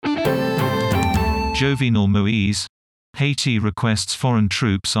Jovenel Moïse. Haiti requests foreign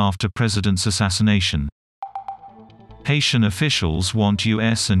troops after president's assassination. Haitian officials want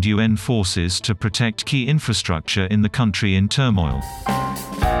US and UN forces to protect key infrastructure in the country in turmoil.